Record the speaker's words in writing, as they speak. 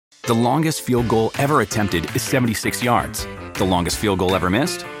The longest field goal ever attempted is 76 yards. The longest field goal ever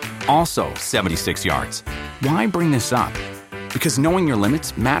missed? Also 76 yards. Why bring this up? Because knowing your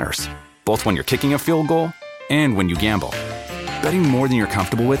limits matters, both when you're kicking a field goal and when you gamble. Betting more than you're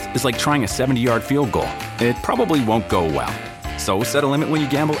comfortable with is like trying a 70-yard field goal. It probably won't go well. So set a limit when you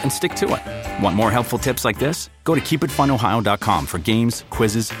gamble and stick to it. Want more helpful tips like this? Go to keepitfunohio.com for games,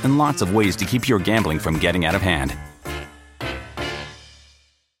 quizzes, and lots of ways to keep your gambling from getting out of hand.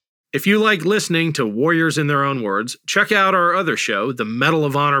 If you like listening to Warriors in Their Own Words, check out our other show, the Medal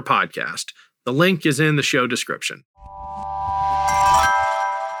of Honor podcast. The link is in the show description.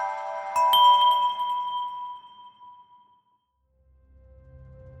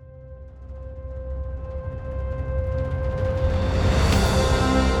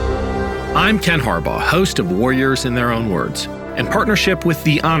 I'm Ken Harbaugh, host of Warriors in Their Own Words. In partnership with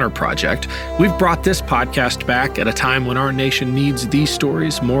the Honor Project, we've brought this podcast back at a time when our nation needs these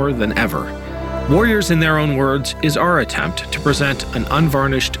stories more than ever. Warriors in Their Own Words is our attempt to present an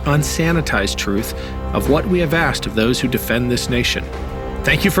unvarnished, unsanitized truth of what we have asked of those who defend this nation.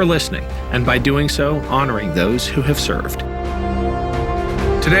 Thank you for listening, and by doing so, honoring those who have served.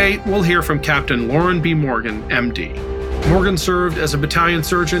 Today, we'll hear from Captain Loran B. Morgan, MD. Morgan served as a battalion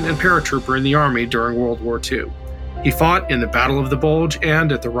surgeon and paratrooper in the Army during World War II. He fought in the Battle of the Bulge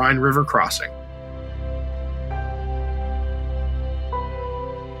and at the Rhine River crossing.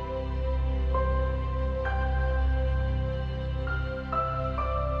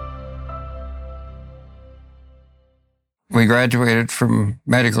 We graduated from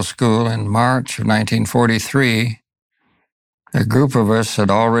medical school in March of 1943. A group of us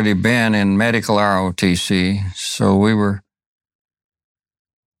had already been in medical ROTC, so we were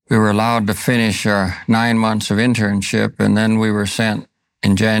allowed to finish our 9 months of internship, and then we were sent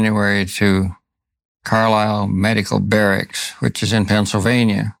in January to Carlisle Medical Barracks, which is in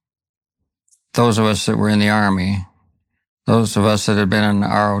Pennsylvania. Those of us that were in the Army, those of us that had been in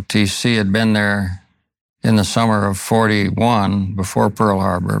ROTC had been there in the summer of 41 before Pearl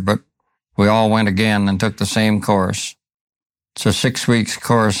Harbor, but we all went again and took the same course. It's a 6 weeks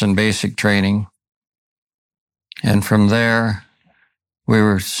course in basic training. And from there, we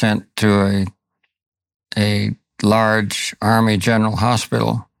were sent to a large Army General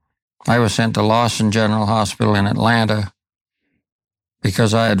Hospital. I was sent to Lawson General Hospital in Atlanta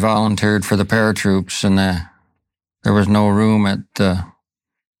because I had volunteered for the paratroops, and there was no room at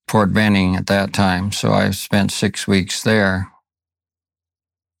Fort Benning at that time, so I spent 6 weeks there.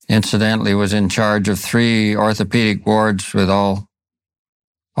 Incidentally, was in charge of 3 orthopedic wards with all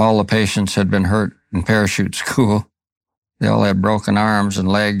the patients had been hurt in parachute school. They all had broken arms and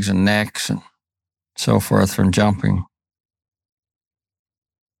legs and necks and so forth from jumping.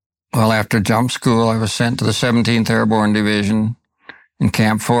 Well, after jump school, I was sent to the 17th Airborne Division in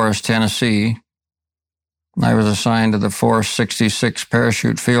Camp Forest, Tennessee. I was assigned to the 466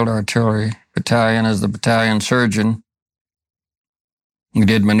 Parachute Field Artillery Battalion as the battalion surgeon. We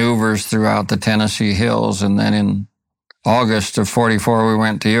did maneuvers throughout the Tennessee hills, and then in August of 44, we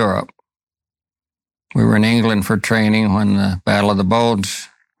went to Europe. We were in England for training when the Battle of the Bulge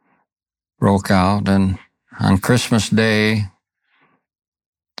broke out, and on Christmas Day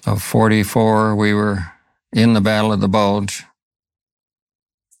of 44, we were in the Battle of the Bulge.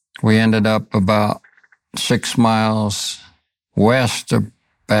 We ended up about 6 miles west of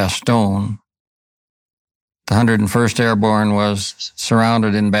Bastogne. The 101st Airborne was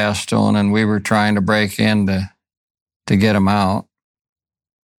surrounded in Bastogne, and we were trying to break in to get them out.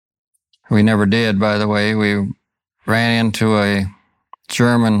 We never did, by the way. We ran into a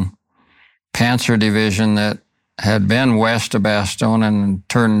German Panzer division that had been west of Bastogne and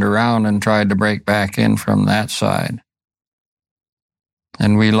turned around and tried to break back in from that side.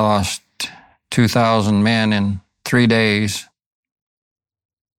 And we lost 2,000 men in 3 days.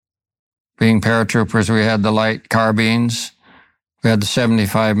 Being paratroopers, we had the light carbines. We had the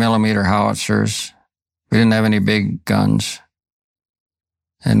 75 millimeter howitzers. We didn't have any big guns.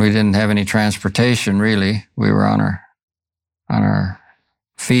 And we didn't have any transportation, really. We were on our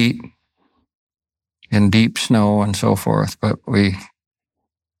feet in deep snow and so forth. But we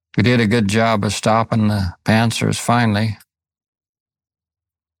did a good job of stopping the Panzers finally.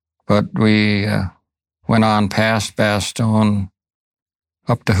 But we went on past Bastogne,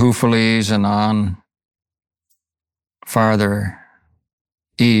 up to Houffalize and on farther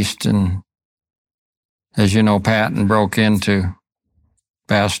east. And as you know, Patton broke into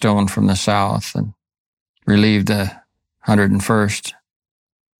Bastogne from the south and relieved the 101st.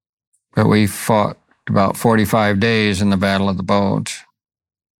 But we fought about 45 days in the Battle of the Bulge.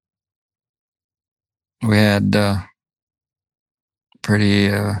 We had pretty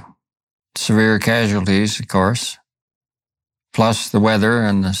severe casualties, of course, plus the weather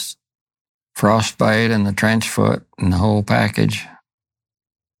and the frostbite and the trench foot and the whole package.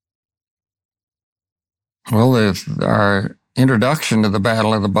 Well, our introduction to the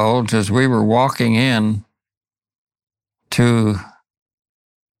Battle of the Bulge is we were walking in to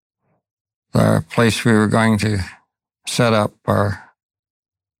the place we were going to set up our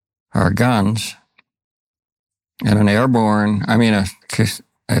guns, and a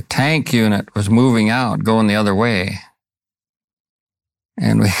tank unit was moving out, going the other way.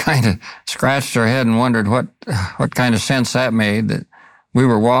 And we kind of scratched our head and wondered what kind of sense that made, that we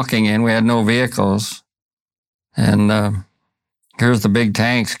were walking in, we had no vehicles, and here's the big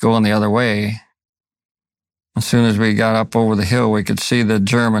tanks going the other way. As soon as we got up over the hill, we could see the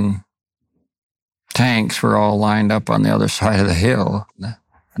German tanks were all lined up on the other side of the hill.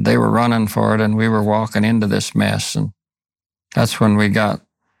 They were running for it, and we were walking into this mess, and that's when we got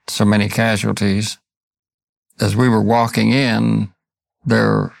so many casualties. As we were walking in,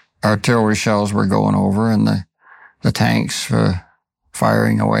 their artillery shells were going over, and the tanks were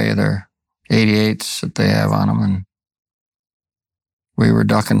firing away their 88s that they have on them, and we were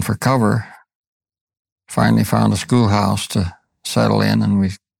ducking for cover. Finally found a schoolhouse to settle in, and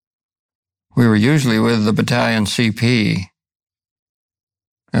we were usually with the Battalion CP.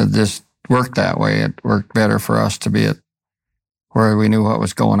 It just worked that way. It worked better for us to be at where we knew what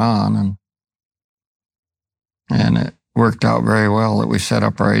was going on, and it worked out very well that we set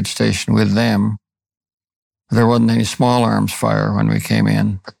up our aid station with them. There wasn't any small arms fire when we came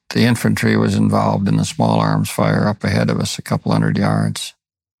in, but the infantry was involved in the small arms fire up ahead of us a couple hundred yards.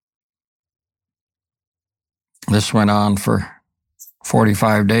 This went on for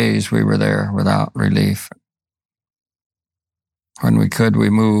 45 days. We were there without relief. When we could, we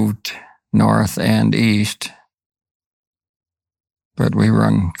moved north and east, but we were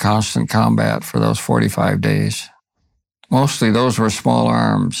in constant combat for those 45 days. Mostly those were small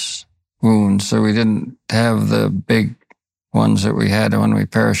arms wounds, so we didn't have the big ones that we had when we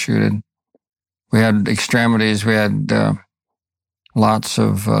parachuted. We had extremities. We had lots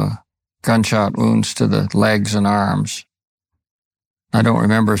of gunshot wounds to the legs and arms. I don't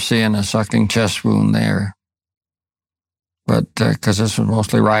remember seeing a sucking chest wound there, but because this was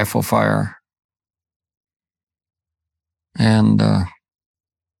mostly rifle fire. And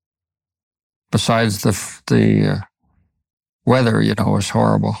besides the weather, was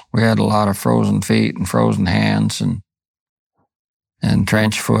horrible. We had a lot of frozen feet and frozen hands and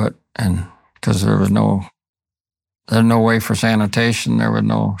trench foot, and because there was no way for sanitation, there were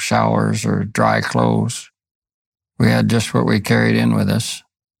no showers or dry clothes. We had just what we carried in with us.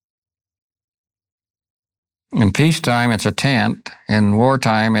 In peacetime, it's a tent. In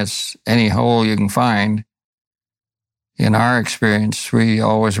wartime, it's any hole you can find. In our experience, we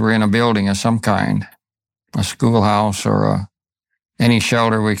always were in a building of some kind, a schoolhouse or any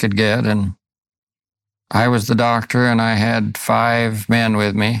shelter we could get. And I was the doctor, and I had 5 men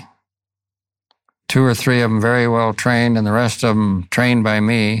with me. 2 or 3 of them very well trained, and the rest of them trained by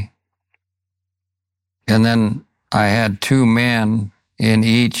me. And then I had 2 men in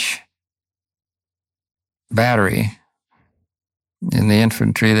each battery. In the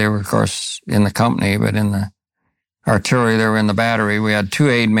infantry, they were, of course, in the company, but in the artillery, they were in the battery. We had 2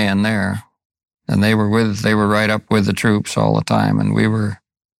 aid men there, and they were right up with the troops all the time. And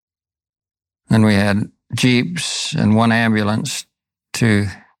we had jeeps and 1 ambulance to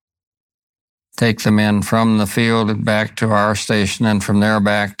take the men from the field and back to our station, and from there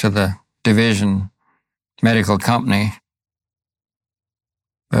back to the division medical company.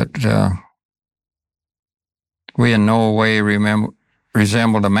 But we in no way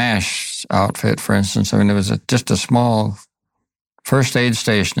resembled a MASH outfit, for instance. I mean, it was just a small first aid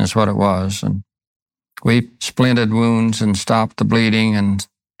station is what it was. And we splinted wounds and stopped the bleeding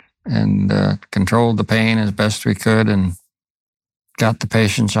and controlled the pain as best we could and got the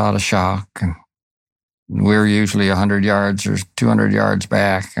patients out of shock. And we were usually 100 yards or 200 yards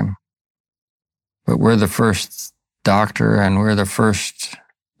back. But we're the first doctor, and we're the first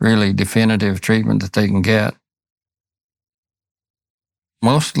really definitive treatment that they can get.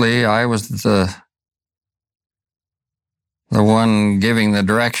 Mostly, I was the one giving the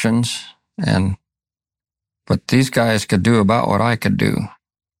directions, but these guys could do about what I could do.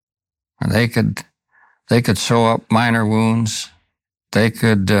 And they could sew up minor wounds. They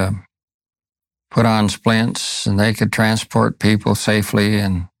could put on splints, and they could transport people safely.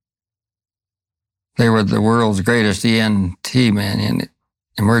 And they were the world's greatest ENT men, and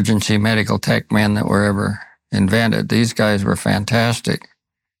emergency medical tech men that were ever invented. These guys were fantastic.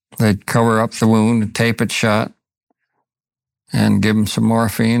 They'd cover up the wound, tape it shut, and give them some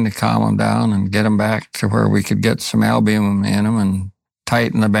morphine to calm them down and get them back to where we could get some albumin in them and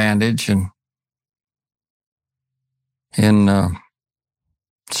tighten the bandage. And in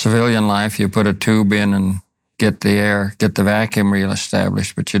civilian life, you put a tube in and get the vacuum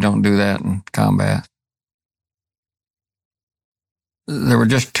reestablished, but you don't do that in combat. There were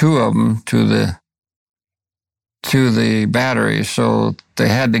just 2 of them to the battery, so they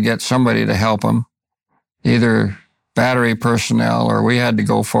had to get somebody to help them, either battery personnel or we had to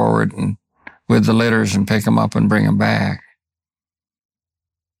go forward and with the litters and pick them up and bring them back.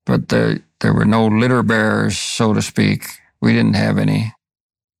 But there were no litter bearers, so to speak. We didn't have any.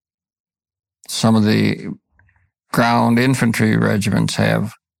 Some of the ground infantry regiments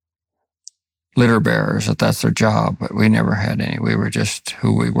have litter bearers, that's their job, but we never had any. We were just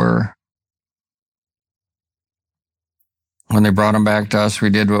who we were. When they brought them back to us, we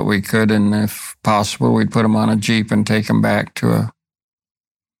did what we could, and if possible, we'd put them on a Jeep and take them back to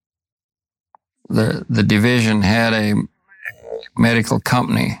the division had a medical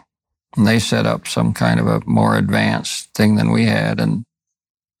company, and they set up some kind of a more advanced thing than we had, and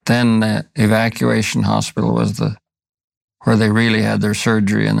then the evacuation hospital was where they really had their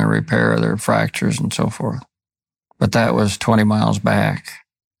surgery and their repair of their fractures and so forth. But that was 20 miles back.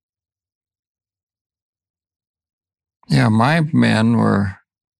 Yeah, my men were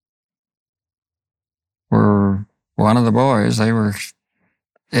one of the boys.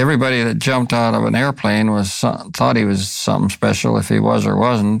 Everybody that jumped out of an airplane thought he was something special if he was or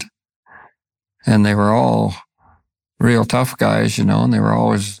wasn't. And they were all real tough guys, and they were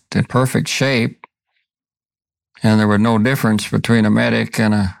always in perfect shape. And there was no difference between a medic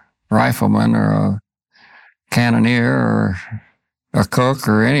and a rifleman or a cannoneer or a cook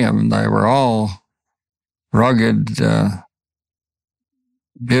or any of them. They were all rugged,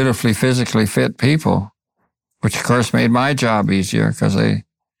 beautifully physically fit people, which of course made my job easier because they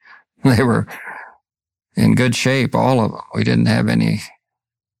were in good shape, all of them. We didn't have any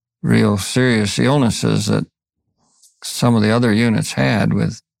real serious illnesses that some of the other units had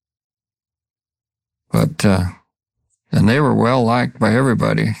and they were well liked by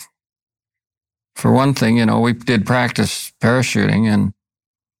everybody. For one thing, we did practice parachuting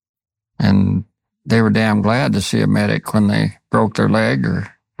and they were damn glad to see a medic when they broke their leg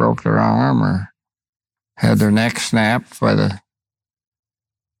or broke their arm or had their neck snapped by the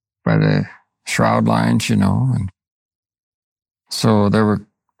shroud lines, And so there were,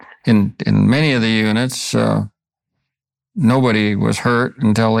 in many of the units, nobody was hurt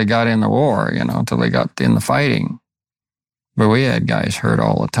until they got in the war, until they got in the fighting. But we had guys hurt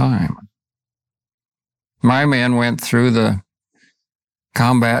all the time. My men went through the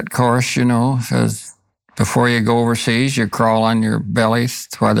combat course, because before you go overseas, you crawl on your belly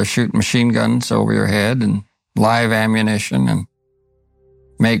while they're shooting machine guns over your head and live ammunition and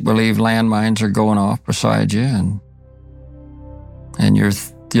make-believe landmines are going off beside you. And you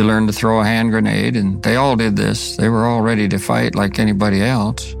learn to throw a hand grenade, and they all did this. They were all ready to fight like anybody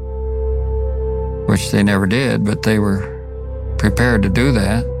else, which they never did, but they were prepared to do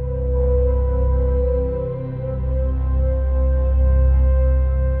that.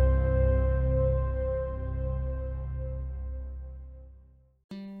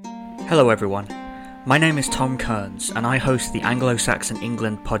 Hello everyone, my name is Tom Kearns and I host the Anglo-Saxon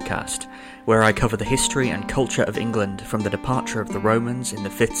England podcast, where I cover the history and culture of England from the departure of the Romans in the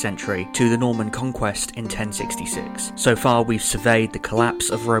 5th century to the Norman conquest in 1066. So far we've surveyed the collapse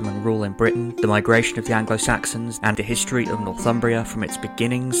of Roman rule in Britain, the migration of the Anglo-Saxons, and the history of Northumbria from its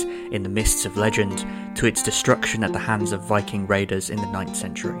beginnings in the mists of legend to its destruction at the hands of Viking raiders in the 9th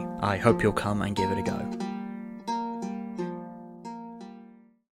century. I hope you'll come and give it a go.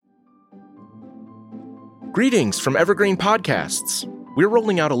 Greetings from Evergreen Podcasts. We're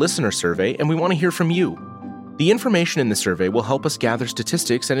rolling out a listener survey and we want to hear from you. The information in the survey will help us gather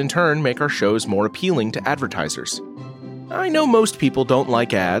statistics and in turn make our shows more appealing to advertisers. I know most people don't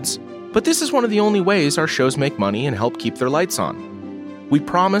like ads, but this is one of the only ways our shows make money and help keep their lights on. We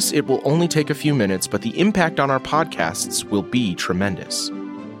promise it will only take a few minutes, but the impact on our podcasts will be tremendous.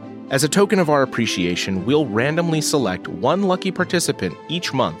 As a token of our appreciation, we'll randomly select one lucky participant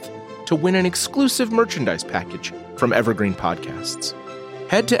each month to win an exclusive merchandise package from Evergreen Podcasts.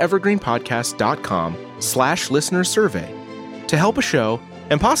 Head to evergreenpodcast.com/listenersurvey to help a show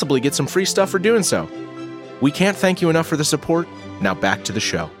and possibly get some free stuff for doing so. We can't thank you enough for the support. Now back to the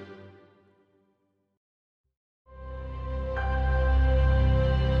show.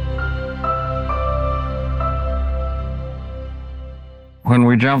 When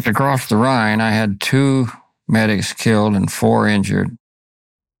we jumped across the Rhine, I had 2 medics killed and 4 injured.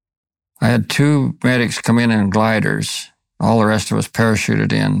 I had 2 medics come in gliders all the rest of us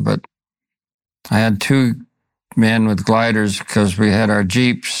parachuted in. But I had 2 men with gliders because we had our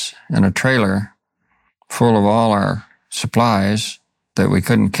jeeps and a trailer full of all our supplies that we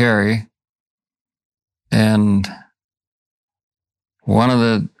couldn't carry. And one of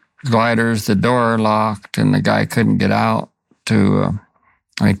the gliders, the door locked, and the guy couldn't get out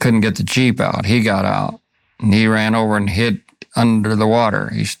couldn't get the jeep out. He got out, and he ran over and hid under the water.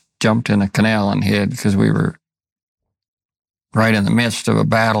 He jumped in a canal and hid because we were right in the midst of a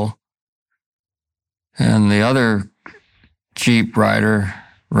battle. And the other jeep rider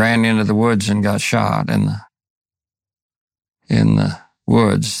ran into the woods and got shot in the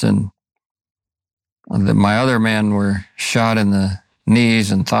woods. And my other men were shot in the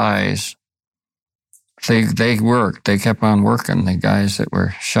knees and thighs. They worked. They kept on working, the guys that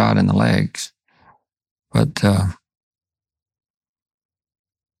were shot in the legs. But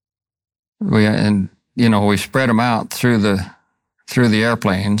we spread them out through the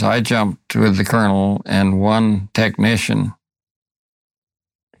airplanes. I jumped with the colonel and 1 technician.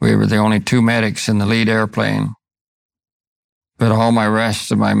 We were the only 2 medics in the lead airplane. But all my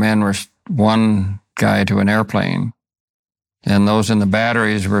rest of my men were 1 guy to an airplane. And those in the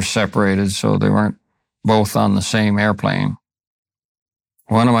batteries were separated, so they weren't both on the same airplane.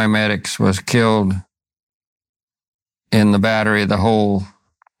 One of my medics was killed in the battery. The whole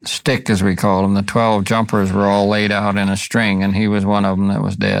stick, as we call them, the 12 jumpers were all laid out in a string, and he was one of them that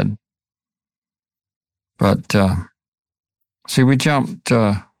was dead. But, we jumped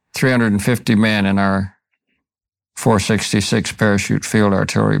 350 men in our 466 Parachute Field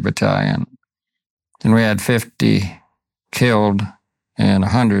Artillery Battalion. And we had 50 killed and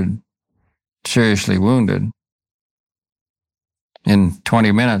 100 seriously wounded. In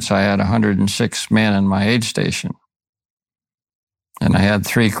 20 minutes, I had 106 men in my aid station. And I had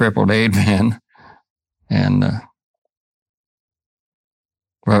 3 crippled aid men. And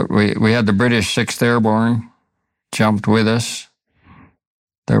we had the British 6th Airborne jumped with us.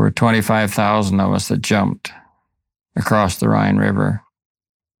 There were 25,000 of us that jumped across the Rhine River.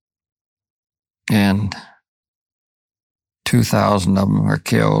 And 2,000 of them were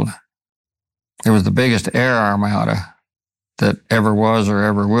killed. It was the biggest air armada that ever was or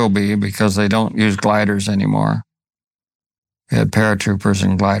ever will be because they don't use gliders anymore. We had paratroopers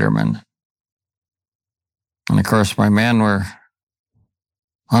and glidermen. And of course, my men were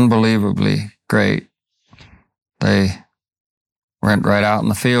unbelievably great. They went right out in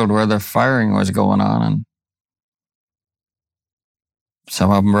the field where the firing was going on, and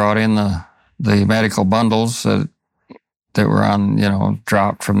some of them brought in the medical bundles that were on,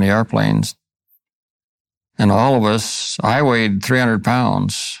 dropped from the airplanes. And all of us, I weighed 300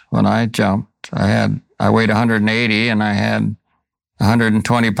 pounds when I jumped. I weighed 180, and I had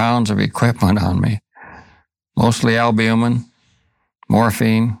 120 pounds of equipment on me. Mostly albumin,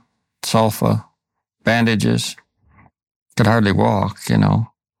 morphine, sulfa, bandages. Could hardly walk,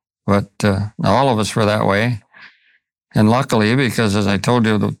 But all of us were that way. And luckily, because as I told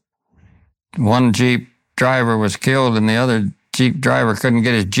you, the one Jeep driver was killed and the other Jeep driver couldn't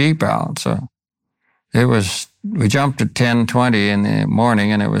get his Jeep out. So we jumped at 10:20 in the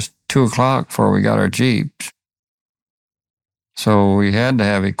morning, and it was 2 o'clock before we got our Jeeps. So we had to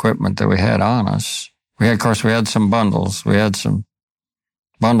have equipment that we had on us. We had some bundles. We had some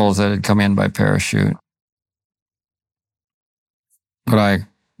bundles that had come in by parachute. But I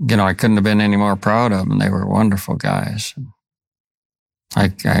couldn't have been any more proud of them. They were wonderful guys.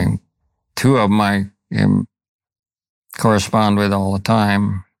 2 of them I correspond with all the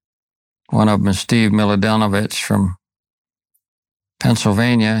time. One of them is Steve Miladinovich from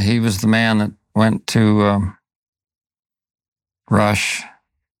Pennsylvania. He was the man that went to Rush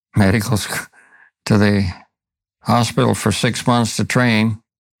Medical School, to the hospital for 6 months to train.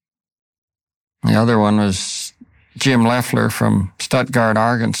 The other one was Jim Leffler from Stuttgart,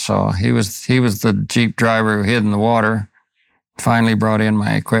 Arkansas. He was the Jeep driver who hid in the water. Finally brought in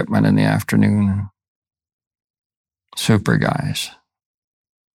my equipment in the afternoon. Super guys.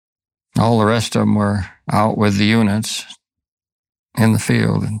 All the rest of them were out with the units in the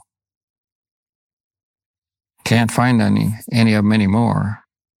field. And can't find any of them anymore.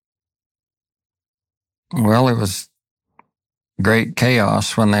 Well, it was great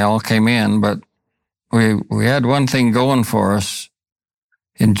chaos when they all came in, but we had one thing going for us.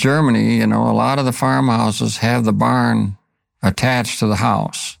 In Germany, a lot of the farmhouses have the barn attached to the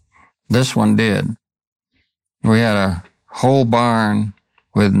house. This one did. We had a whole barn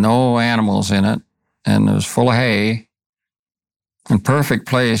with no animals in it, and it was full of hay, and perfect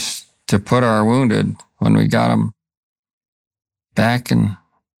place to put our wounded when we got them back in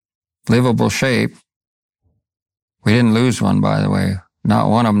livable shape. We didn't lose one, by the way. Not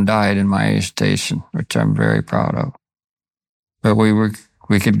one of them died in my aid station, which I'm very proud of. But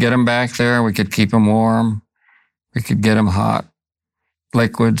we could get them back there. We could keep them warm. We could get them hot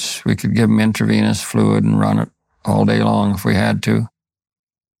liquids. We could give them intravenous fluid and run it all day long if we had to.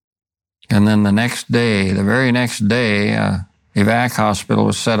 And then the very next day, evac hospital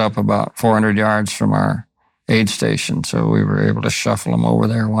was set up about 400 yards from our aid station, so we were able to shuffle them over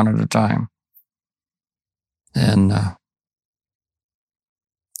there one at a time. And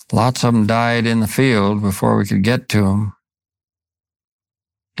lots of them died in the field before we could get to them.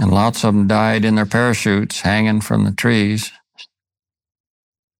 And lots of them died in their parachutes hanging from the trees.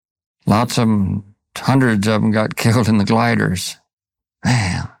 Lots of them, hundreds of them got killed in the gliders.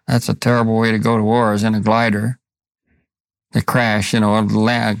 Man, that's a terrible way to go to war, is in a glider. The crash,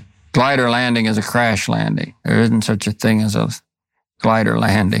 glider landing is a crash landing. There isn't such a thing as a glider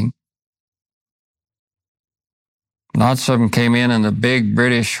landing. Lots of them came in the big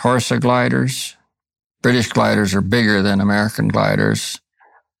British Horsa gliders. British gliders are bigger than American gliders.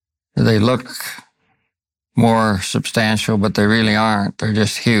 They look more substantial, but they really aren't. They're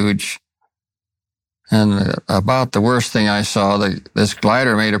just huge. And about the worst thing I saw, this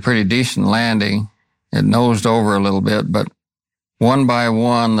glider made a pretty decent landing. It nosed over a little bit, but one by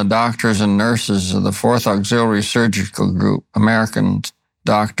one, the doctors and nurses of the 4th Auxiliary Surgical Group, American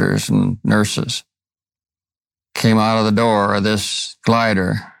doctors and nurses, came out of the door of this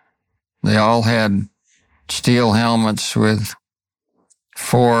glider. They all had steel helmets with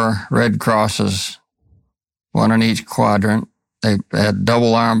 4 red crosses, one in each quadrant. They had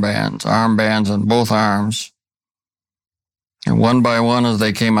double armbands on both arms. And one by one, as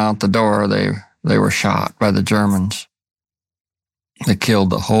they came out the door, they were shot by the Germans. They killed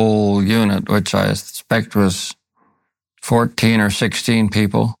the whole unit, which I suspect was 14 or 16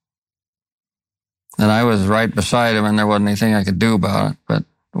 people. And I was right beside him, and there wasn't anything I could do about it, but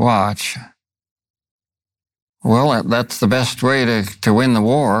watch. Well, that's the best way to win the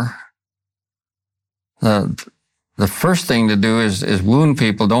war. The first thing to do is wound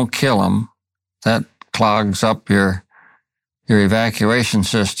people, don't kill them. That clogs up your evacuation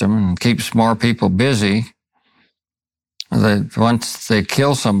system and keeps more people busy. Once they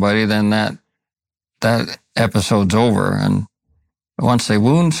kill somebody, then that episode's over. And once they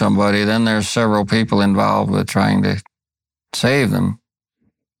wound somebody, then there's several people involved with trying to save them.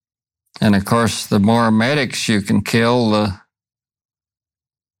 And of course, the more medics you can kill,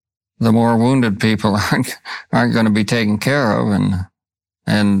 the more wounded people aren't going to be taken care of. And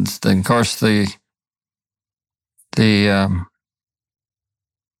then, of course, the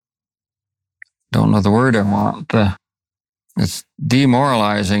don't know the word I want. It's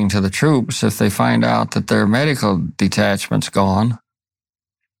demoralizing to the troops if they find out that their medical detachment's gone.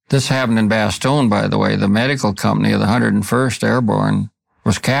 This happened in Bastogne, by the way. The medical company of the 101st Airborne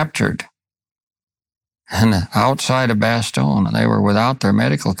was captured. And outside of Bastogne, they were without their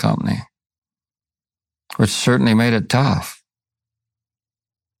medical company, which certainly made it tough.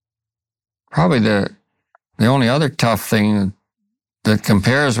 Probably the only other tough thing that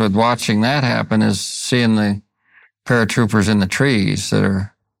compares with watching that happen is seeing the paratroopers in the trees that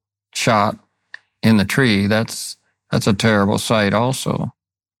are shot in the tree. That's a terrible sight also.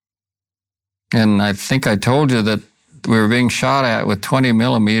 And I think I told you that we were being shot at with 20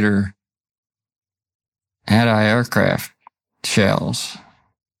 millimeter anti-aircraft shells.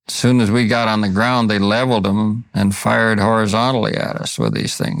 As soon as we got on the ground, they leveled them and fired horizontally at us with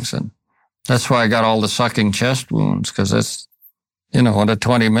these things. And that's why I got all the sucking chest wounds, because it's, what a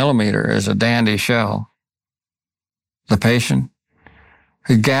 20 millimeter is, a dandy shell. The patient,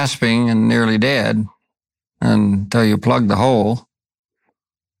 gasping and nearly dead until you plug the hole.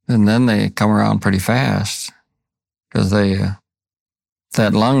 And then they come around pretty fast because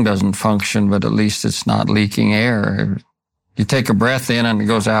that lung doesn't function, but at least it's not leaking air. You take a breath in and it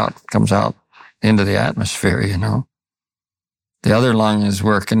comes out into the atmosphere, The other lung is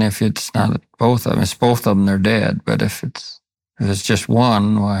working. If it's not both of them, it's both of them, they're dead. But if it's just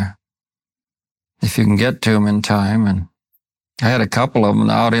one, why, if you can get to them in time. And I had a couple of them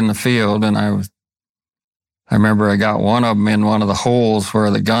out in the field, and I remember I got one of them in one of the holes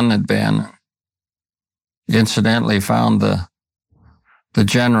where the gun had been. Incidentally found the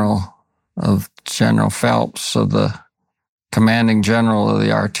general Phelps, so the commanding general of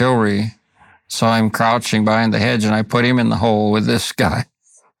the artillery, saw him crouching behind the hedge, and I put him in the hole with this guy.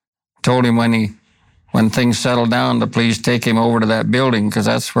 Told him when things settled down to please take him over to that building, because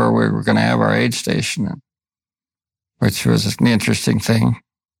that's where we were going to have our aid station, which was an interesting thing.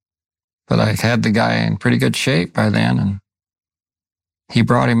 But I had the guy in pretty good shape by then, and he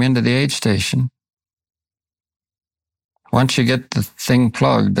brought him into the aid station. once you get the thing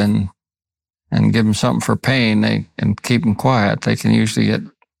plugged and give them something for pain, and keep them quiet, they can usually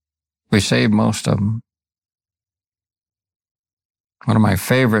we save most of them. One of my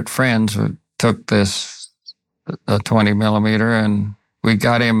favorite friends took a 20 millimeter, and we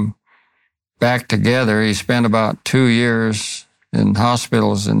got him back together. He spent about 2 years in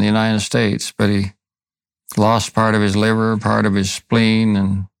hospitals in the United States, but he lost part of his liver, part of his spleen,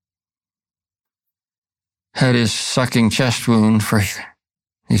 and had his sucking chest wound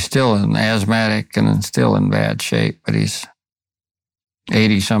he's still an asthmatic and still in bad shape, but he's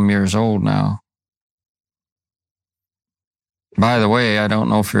 80-some years old now. By the way, I don't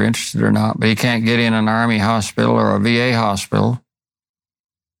know if you're interested or not, but he can't get in an Army hospital or a VA hospital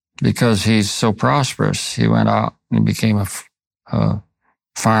because he's so prosperous. He went out and became a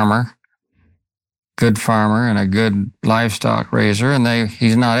farmer, good farmer and a good livestock raiser, and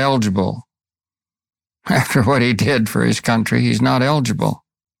he's not eligible. After what he did for his country, he's not eligible.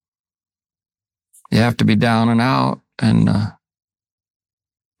 You have to be down and out and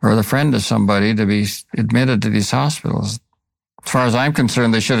or the friend of somebody to be admitted to these hospitals. As far as I'm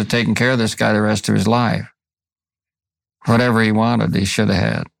concerned, they should have taken care of this guy the rest of his life. Whatever he wanted, he should have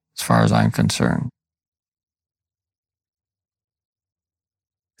had, as far as I'm concerned.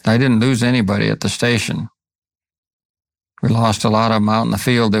 I didn't lose anybody at the station. We lost a lot of them out in the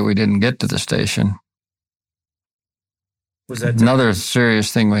field that we didn't get to the station. Was that another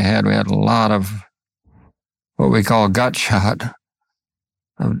serious thing we had a lot of what we call gut shot,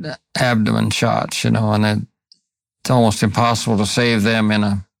 abdomen shots, and it's almost impossible to save them in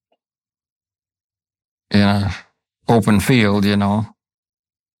a open field,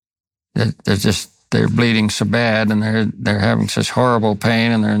 They're bleeding so bad, and they're having such horrible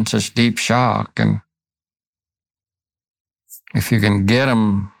pain, and they're in such deep shock. And if you can get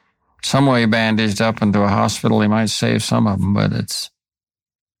them some way bandaged up into a hospital, you might save some of them, but it's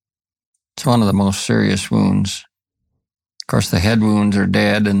one of the most serious wounds. Of course, the head wounds are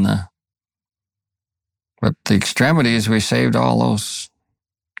dead, but the extremities, we saved all those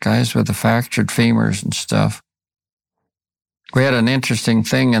guys with the fractured femurs and stuff. We had an interesting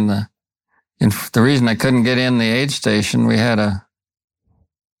thing the reason I couldn't get in the aid station, we had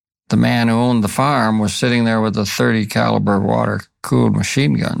the man who owned the farm was sitting there with a .30 caliber water-cooled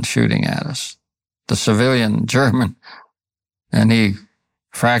machine gun shooting at us, the civilian German, and he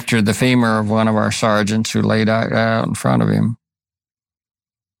fractured the femur of one of our sergeants who laid out in front of him.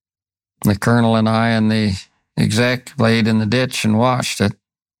 The colonel and I and the exec laid in the ditch and watched it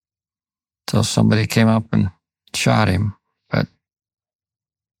until somebody came up and shot him. But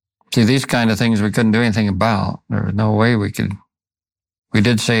see, these kind of things we couldn't do anything about. There was no way we could. We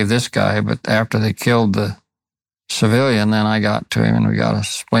did save this guy, but after they killed the civilian, then I got to him and we got a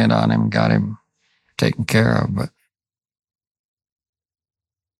splint on him and got him taken care of. But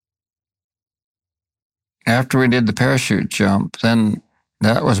after we did the parachute jump, then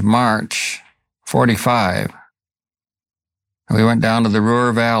that was March 45. We went down to the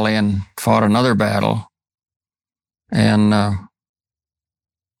Ruhr Valley and fought another battle. And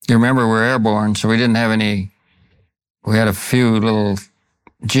you remember we're airborne, so we didn't have any. We had a few little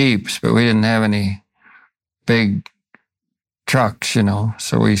Jeeps, but we didn't have any big trucks,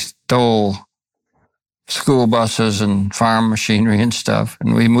 So we stole school buses and farm machinery and stuff,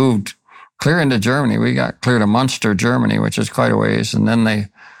 and we moved clear into Germany. We got clear to Munster, Germany, which is quite a ways, and then they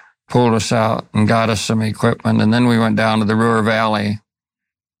pulled us out and got us some equipment, and then we went down to the Ruhr Valley,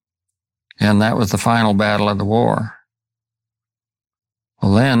 and that was the final battle of the war.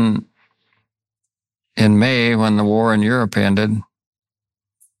 Well, then, in May, when the war in Europe ended,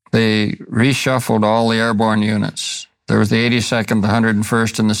 they reshuffled all the airborne units. There was the 82nd, the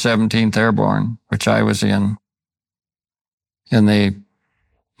 101st, and the 17th Airborne, which I was in. And they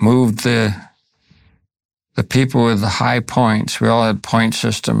moved the people with the high points. We all had point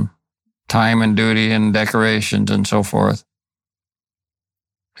system, time and duty and decorations and so forth.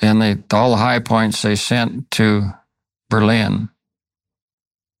 And all the high points they sent to Berlin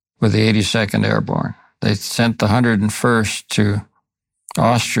with the 82nd Airborne. They sent the 101st to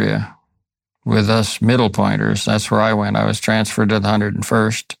Austria with us middle pointers. That's where I went. I was transferred to the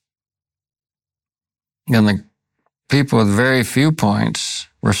 101st. And the people with very few points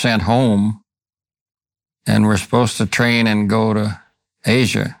were sent home and were supposed to train and go to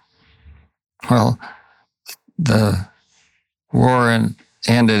Asia. Well, the war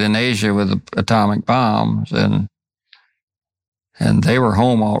ended in Asia with the atomic bombs, and they were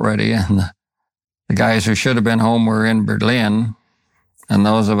home already, and the guys who should have been home were in Berlin, and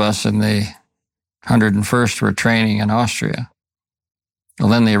those of us in the 101st were training in Austria. Well,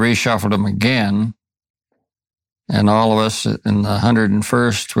 then they reshuffled them again, And all of us in the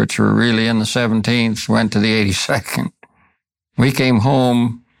 101st, which were really in the 17th, went to the 82nd. We came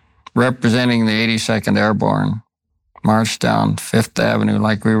home representing the 82nd Airborne, marched down 5th Avenue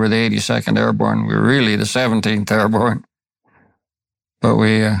like we were the 82nd Airborne. We were really the 17th Airborne. But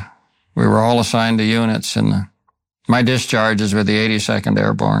we were all assigned to units, and my discharges were the 82nd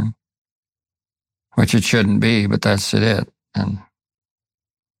Airborne, which it shouldn't be, but that's it. And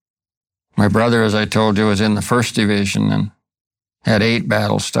my brother, as I told you, was in the 1st Division and had 8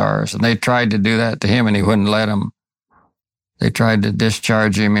 battle stars. And they tried to do that to him, and he wouldn't let them. They tried to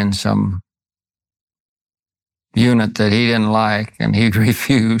discharge him in some unit that he didn't like, and he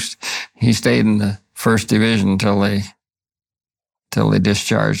refused. He stayed in the 1st Division until they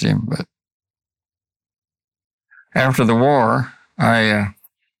discharged him. But after the war, I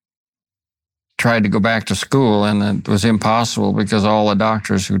tried to go back to school, and it was impossible because all the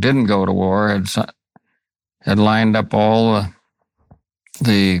doctors who didn't go to war had lined up all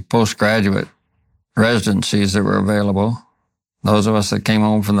the postgraduate residencies that were available. Those of us that came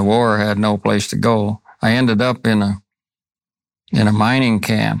home from the war had no place to go. I ended up in a mining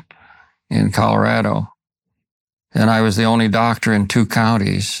camp in Colorado, and I was the only doctor in 2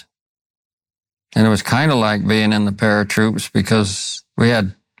 counties. And it was kind of like being in the paratroops because we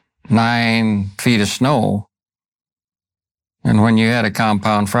had 9 feet of snow. And when you had a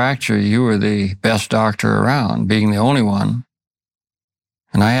compound fracture, you were the best doctor around, being the only one.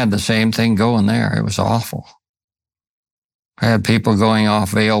 And I had the same thing going there. It was awful. I had people going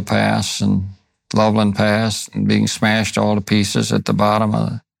off Vail Pass and Loveland Pass and being smashed all to pieces at the bottom of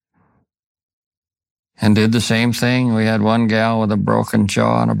the... And did the same thing. We had one gal with a broken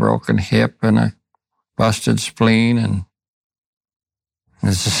jaw and a broken hip and a busted spleen, and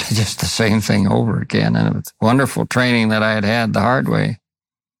it's just the same thing over again. And it was wonderful training that I had the hard way.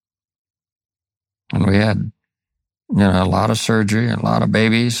 And we had, a lot of surgery, a lot of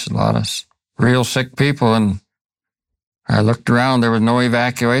babies, a lot of real sick people. And I looked around, there was no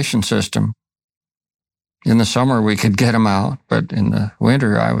evacuation system. In the summer, we could get them out, but in the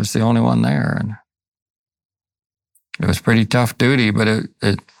winter, I was the only one there. And it was pretty tough duty, but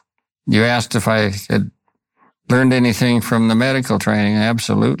you asked if I had learned anything from the medical training.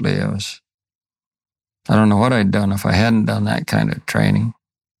 Absolutely. I don't know what I'd done if I hadn't done that kind of training.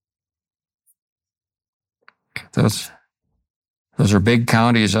 Those are big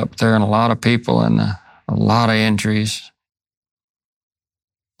counties up there and a lot of people and a lot of injuries,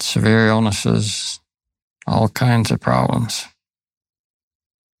 severe illnesses, all kinds of problems.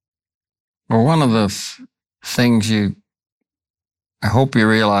 Well, one of the things I hope you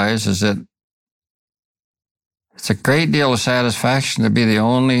realize is that it's a great deal of satisfaction to be the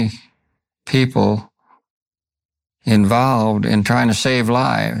only people involved in trying to save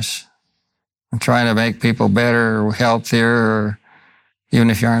lives and trying to make people better or healthier, or even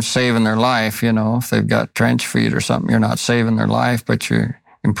if you aren't saving their life, if they've got trench feet or something, you're not saving their life, but you're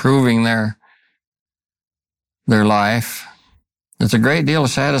improving their life. There's a great deal of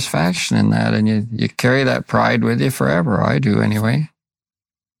satisfaction in that, and you carry that pride with you forever. I do anyway.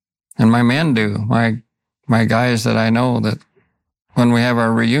 And my men do. My guys that I know, that when we have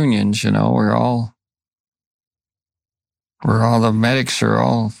our reunions, we're all the medics are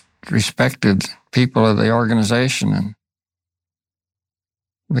all respected people of the organization. And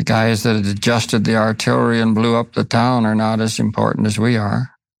the guys that had adjusted the artillery and blew up the town are not as important as we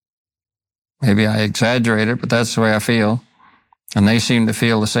are. Maybe I exaggerate it, but that's the way I feel. And they seem to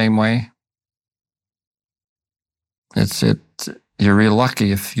feel the same way. You're real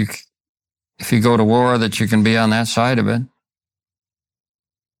lucky if you go to war that you can be on that side of it.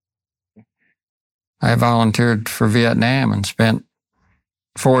 I volunteered for Vietnam and spent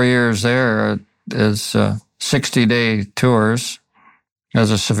 4 years there as 60-day tours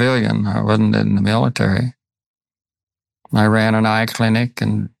as a civilian. I wasn't in the military. I ran an eye clinic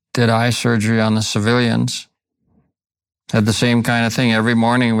and did eye surgery on the civilians. Had the same kind of thing. Every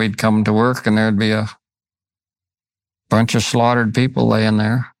morning we'd come to work and there'd be a bunch of slaughtered people laying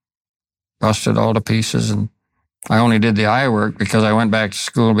there, busted all to pieces. And I only did the eye work because I went back to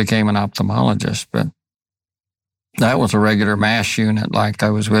school and became an ophthalmologist. But that was a regular MASH unit like I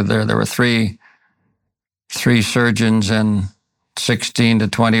was with there. There were three surgeons and 16 to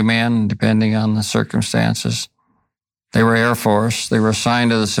 20 men, depending on the circumstances. They were Air Force. They were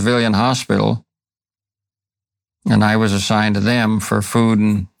assigned to the civilian hospital, and I was assigned to them for food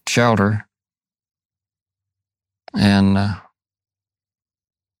and shelter. And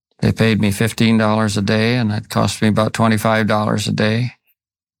they paid me $15 a day, and it cost me about $25 a day.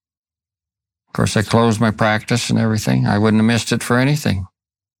 Of course, I closed my practice and everything. I wouldn't have missed it for anything.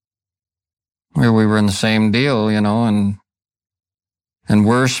 we were in the same deal, and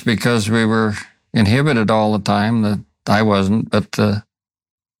worse because we were inhibited all the time. That I wasn't, but the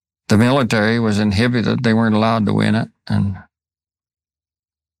military was inhibited. They weren't allowed to win it,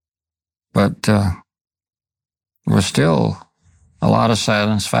 but there was still a lot of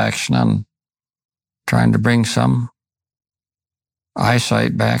satisfaction on trying to bring some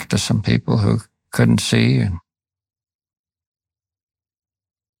eyesight back to some people who couldn't see. And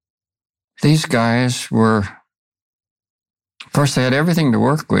these guys were, of course, they had everything to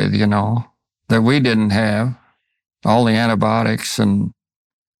work with, that we didn't have. All the antibiotics and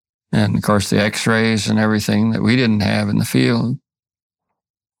of course the x-rays and everything that we didn't have in the field.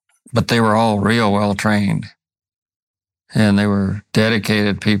 But they were all real well trained. And they were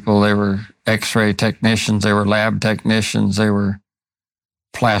dedicated people. They were x-ray technicians. They were lab technicians. They were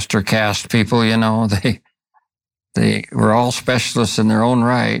plaster cast people, They were all specialists in their own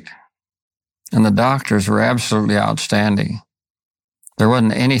right. And the doctors were absolutely outstanding. There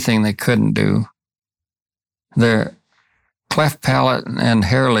wasn't anything they couldn't do. Their cleft palate and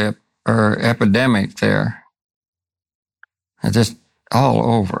hair lip are epidemic there. It's just all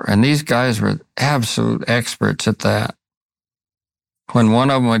over. And these guys were absolute experts at that. When one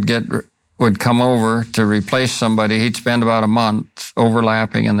of them would come over to replace somebody, he'd spend about a month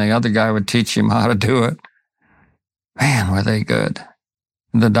overlapping, and the other guy would teach him how to do it. Man, were they good.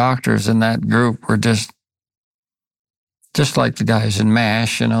 The doctors in that group were just like the guys in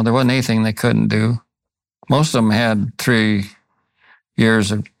MASH, there wasn't anything they couldn't do. Most of them had 3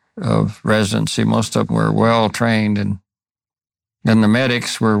 years of residency. Most of them were well trained, and the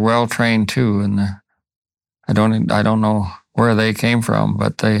medics were well trained too. And I don't know where they came from,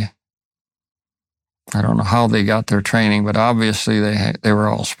 but I don't know how they got their training, but obviously they were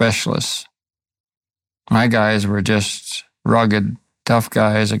all specialists. My guys were just rugged, tough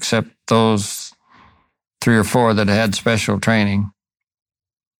guys, except those 3 or 4 that had special training.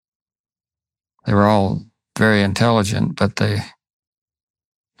 They were all very intelligent,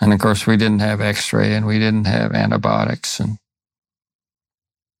 and of course we didn't have x-ray and we didn't have antibiotics. And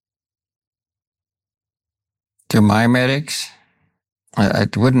to my medics, I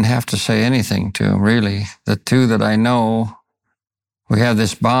wouldn't have to say anything to them, really. The 2 that I know, we have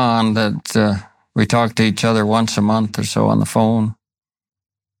this bond that we talk to each other once a month or so on the phone.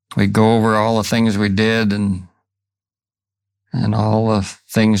 We go over all the things we did and all the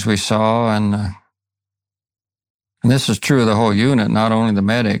things we saw. And this is true of the whole unit, not only the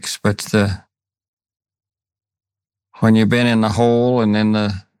medics, but when you've been in the hole and in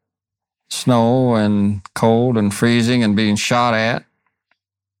the snow and cold and freezing and being shot at,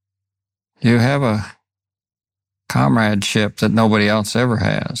 you have a comradeship that nobody else ever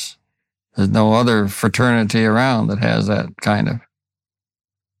has. There's no other fraternity around that has that kind of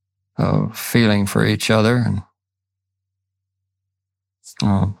feeling for each other.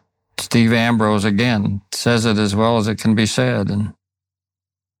 And Steve Ambrose, again, says it as well as it can be said. And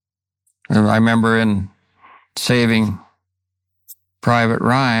I remember in Saving Private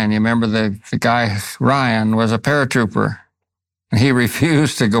Ryan, you remember the guy, Ryan, was a paratrooper. And he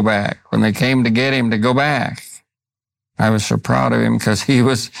refused to go back when they came to get him to go back. I was so proud of him because he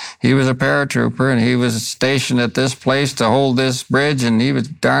was a paratrooper and he was stationed at this place to hold this bridge, and he was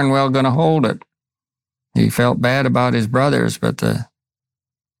darn well going to hold it. He felt bad about his brothers,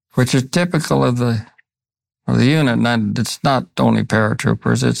 which is typical of the unit. And it's not only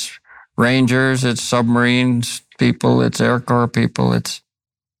paratroopers; it's Rangers, it's submarines people, it's Air Corps people. It's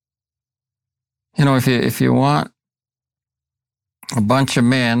if you want a bunch of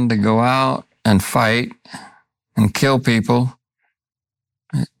men to go out and fight and kill people,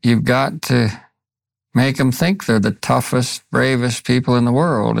 you've got to make them think they're the toughest, bravest people in the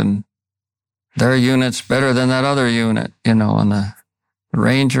world, and their unit's better than that other unit, and the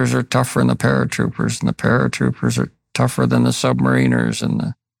Rangers are tougher than the paratroopers, and the paratroopers are tougher than the submariners, and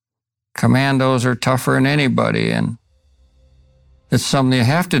the commandos are tougher than anybody, and it's something you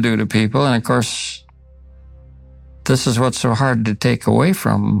have to do to people. And of course, this is what's so hard to take away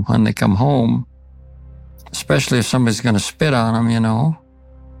from them when they come home, especially if somebody's going to spit on them,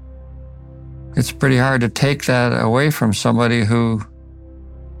 It's pretty hard to take that away from somebody who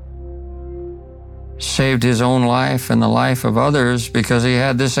saved his own life and the life of others because he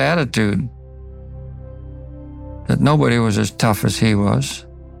had this attitude that nobody was as tough as he was.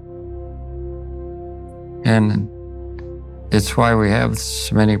 And it's why we have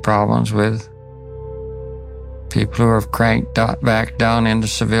so many problems with people who have cranked back down into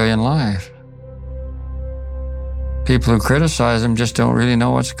civilian life. People who criticize them just don't really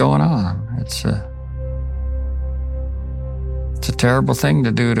know what's going on. It's a terrible thing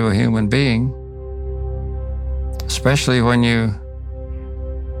to do to a human being. especially when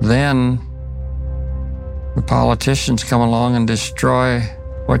the politicians come along and destroy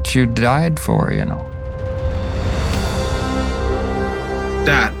what you died for,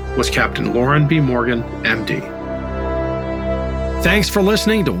 That was Captain Loran B. Morgan, MD. Thanks for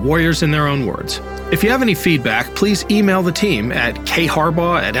listening to Warriors in Their Own Words. If you have any feedback, please email the team at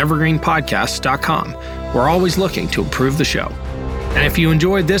kharbaugh@evergreenpodcasts.com. We're always looking to improve the show. And if you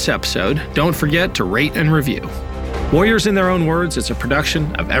enjoyed this episode, don't forget to rate and review. Warriors in Their Own Words is a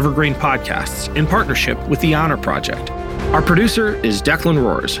production of Evergreen Podcasts in partnership with the Honor Project. Our producer is Declan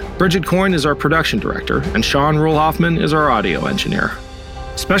Roars. Bridget Coyne is our production director, and Sean Rule-Hoffman is our audio engineer.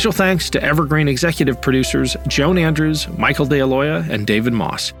 Special thanks to Evergreen executive producers Joan Andrews, Michael DeAloia, and David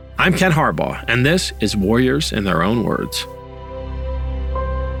Moss. I'm Ken Harbaugh, and this is Warriors in Their Own Words.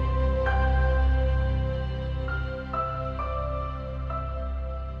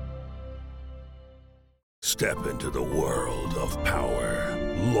 Step into the world of power,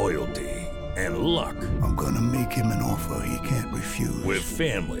 loyalty, and luck. I'm gonna make him an offer he can't refuse. With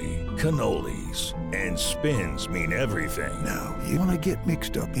family, cannolis, and spins mean everything. Now, you wanna get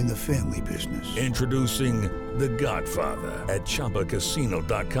mixed up in the family business. Introducing The Godfather at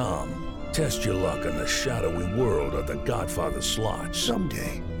ChumbaCasino.com. Test your luck in the shadowy world of The Godfather slot.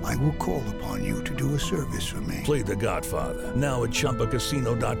 Someday, I will call upon you to do a service for me. Play The Godfather, now at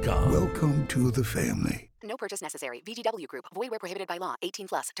ChumbaCasino.com. Welcome to the family. No purchase necessary. VGW Group. Void where prohibited by law.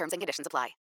 18+. Terms and conditions apply.